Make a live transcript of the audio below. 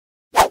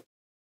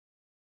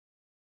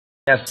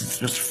Yes, it's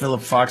Mr.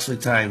 Phillip Foxley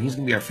time. He's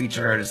going to be our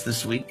featured artist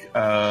this week.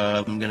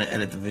 I'm going to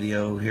edit the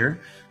video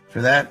here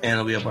for that, and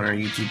it'll be up on our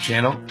YouTube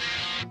channel.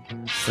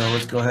 So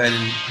let's go ahead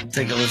and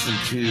take a listen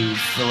to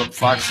Phillip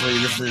Foxley.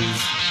 This is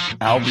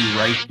I'll Be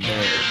Right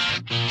There.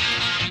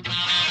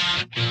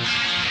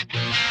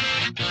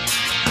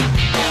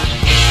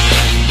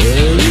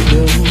 There you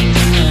go,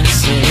 I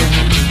said,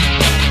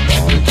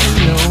 want to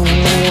know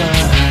why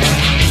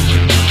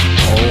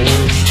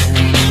always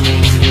standing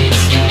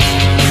beside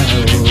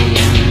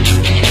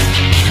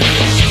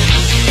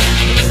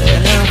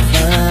and I'll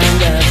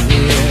find out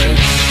here,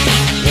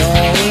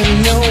 going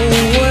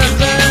nowhere,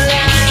 but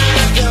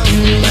I don't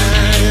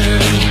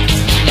mind.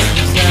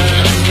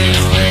 Something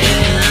when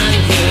I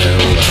do,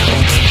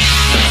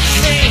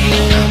 sing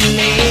on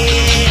me,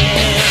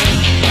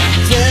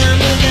 tell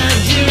me that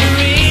you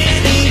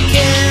really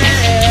care.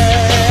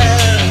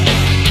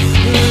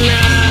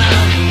 Now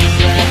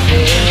right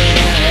there,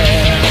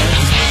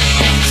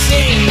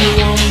 say you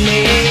want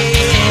me,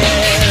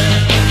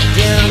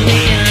 tell me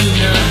I'm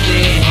not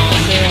the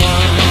only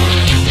one.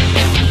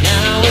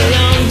 Now we're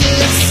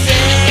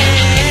understanding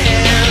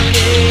of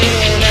me.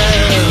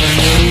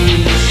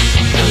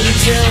 You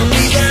tell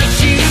me that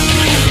you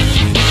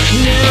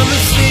never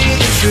see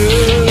the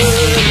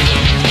truth.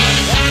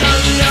 I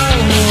don't know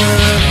what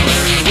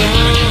I'm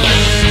going.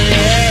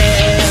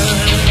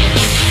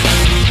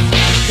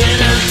 Then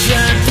I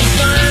tried to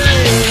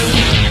find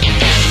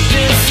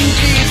just some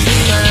peace of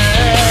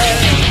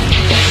mind.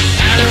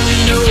 I don't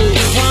know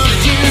what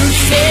to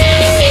say.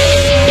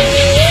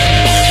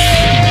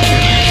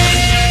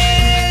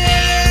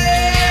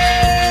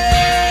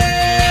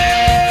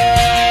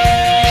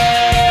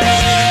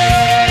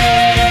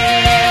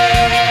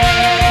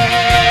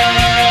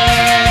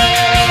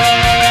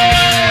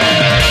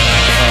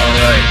 All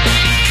right.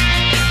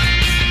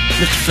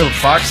 Mr. Phillip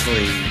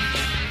Foxley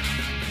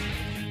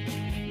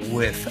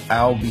with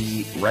I'll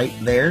Be Right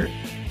There.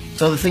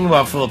 So the thing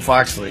about Phillip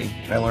Foxley,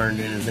 I learned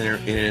in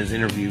his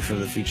interview for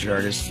the featured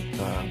artist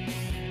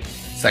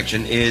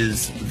section,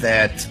 is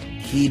that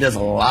he does a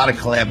lot of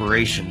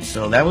collaboration.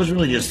 So that was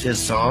really just his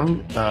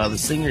song. The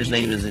singer's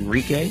name is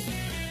Enrique,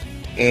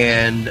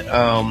 and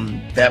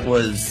that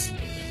was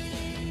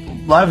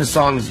a lot of his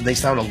songs. They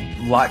sound a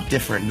lot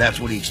different, and that's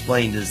what he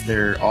explained. Is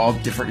they're all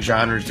different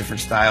genres,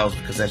 different styles,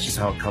 because that's just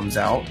how it comes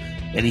out.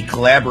 And he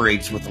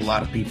collaborates with a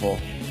lot of people.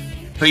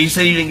 But you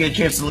said you didn't get a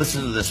chance to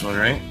listen to this one,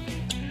 right?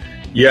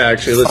 Yeah,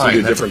 actually, listen to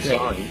a That's different okay.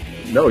 song.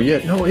 No,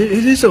 it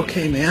is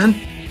okay, man.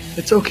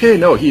 It's okay.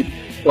 No,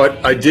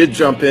 but I did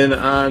jump in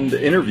on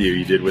the interview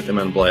you did with him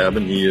on Blab,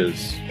 and he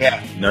is the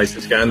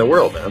nicest guy in the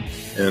world, man.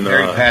 And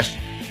Very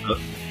passionate.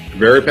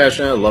 very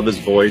passionate. I love his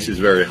voice. He's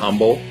very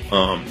humble.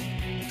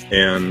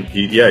 And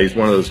he's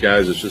one of those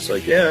guys that's just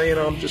like,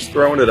 I'm just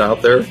throwing it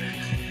out there.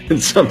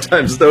 And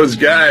sometimes those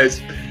guys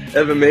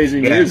have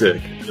amazing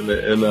music. And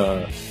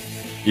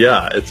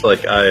it's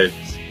like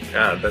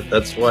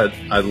that's what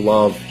I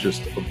love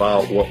just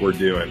about what we're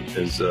doing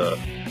is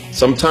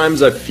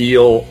sometimes I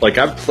feel like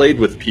I've played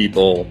with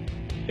people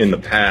in the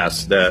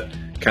past that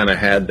kind of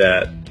had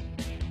that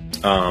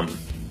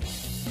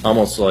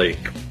almost like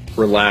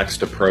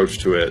relaxed approach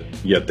to it,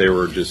 yet they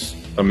were just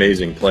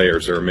amazing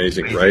players or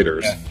amazing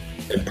writers. Yeah.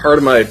 And part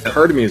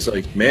of me is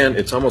like, man,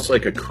 it's almost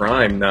like a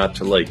crime not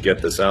to like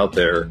get this out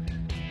there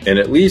and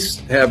at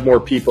least have more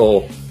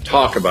people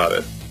talk about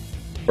it,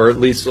 or at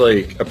least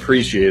like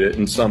appreciate it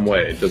in some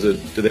way. Do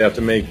they have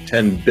to make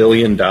 $10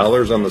 billion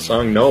on the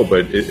song? No,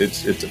 but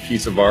it's a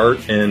piece of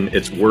art and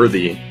it's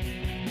worthy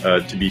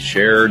to be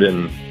shared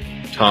and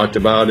talked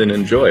about and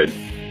enjoyed.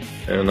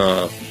 And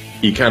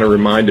he kind of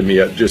reminded me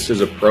of just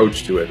his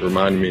approach to it,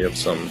 reminded me of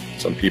some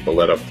people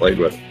that I've played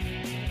with.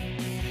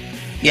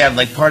 Yeah,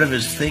 like part of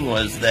his thing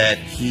was that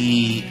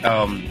he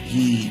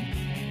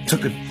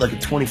took a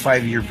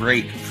 25-year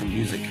break from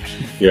music.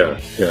 Yeah.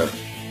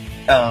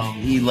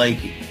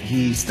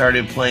 He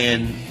started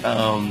playing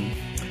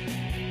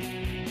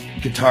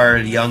guitar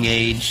at a young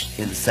age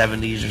in the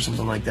 70s or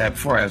something like that,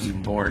 before I was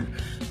even born.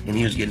 And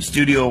he was getting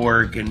studio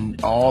work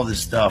and all this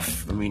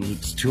stuff. I mean,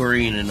 he's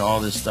touring and all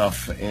this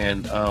stuff.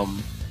 And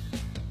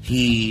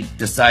he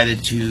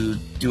decided to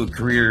do a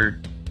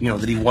career,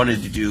 that he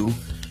wanted to do,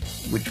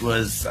 which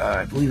was,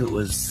 I believe it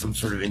was some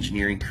sort of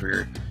engineering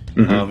career.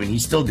 And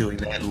he's still doing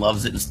that and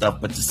loves it and stuff,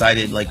 but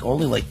decided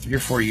only 3 or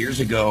 4 years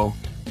ago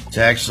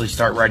to actually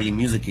start writing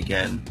music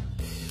again.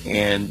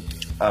 And,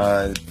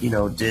 started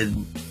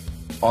doing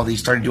all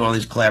these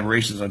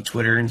collaborations on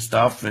Twitter and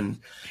stuff. And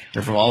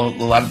they're from a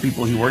lot of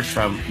people he works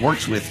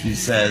with, he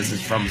says,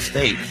 is from the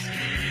States.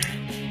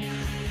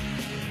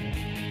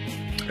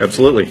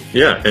 Absolutely.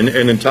 Yeah. And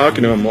in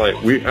talking to him, I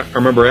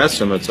remember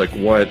asking him, it's like,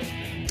 what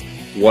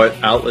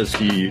outlets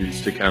do you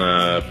use to kind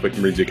of put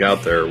music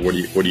out there? What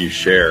do you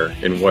share?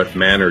 In what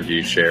manner do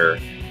you share?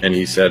 And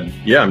he said,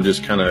 I'm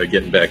just kind of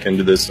getting back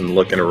into this and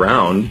looking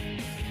around.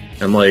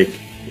 And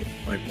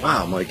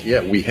wow, I'm like,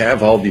 we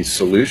have all these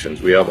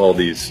solutions. We have all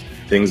these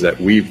things that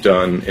we've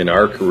done in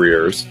our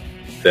careers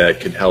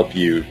that could help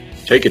you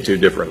take it to a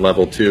different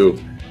level too.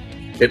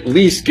 at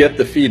least get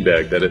the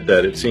feedback that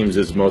it seems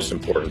is most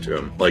important to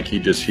him. Like he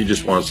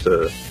just wants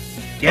to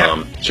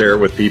share it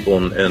with people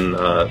and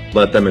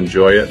let them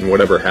enjoy it, and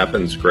whatever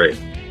happens, great.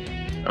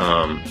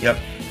 Yep.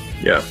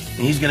 Yeah.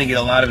 And he's going to get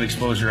a lot of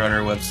exposure on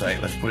our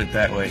website. Let's put it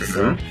that way.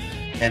 So,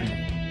 and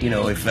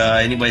if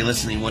anybody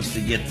listening wants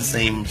to get the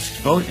same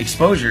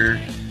exposure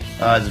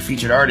as a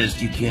featured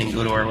artist, you can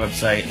go to our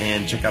website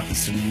and check out the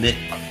Submit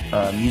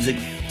Music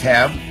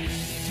tab.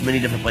 Many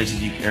different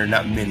places or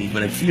not many,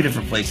 but a few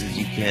different places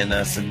you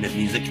can submit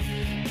music.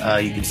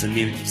 You can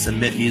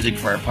submit music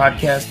for our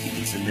podcast. You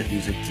can submit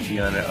music to be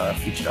on a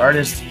featured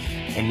artist,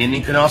 and then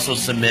you can also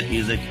submit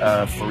music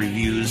for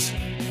reviews,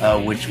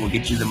 which will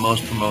get you the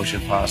most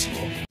promotion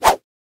possible.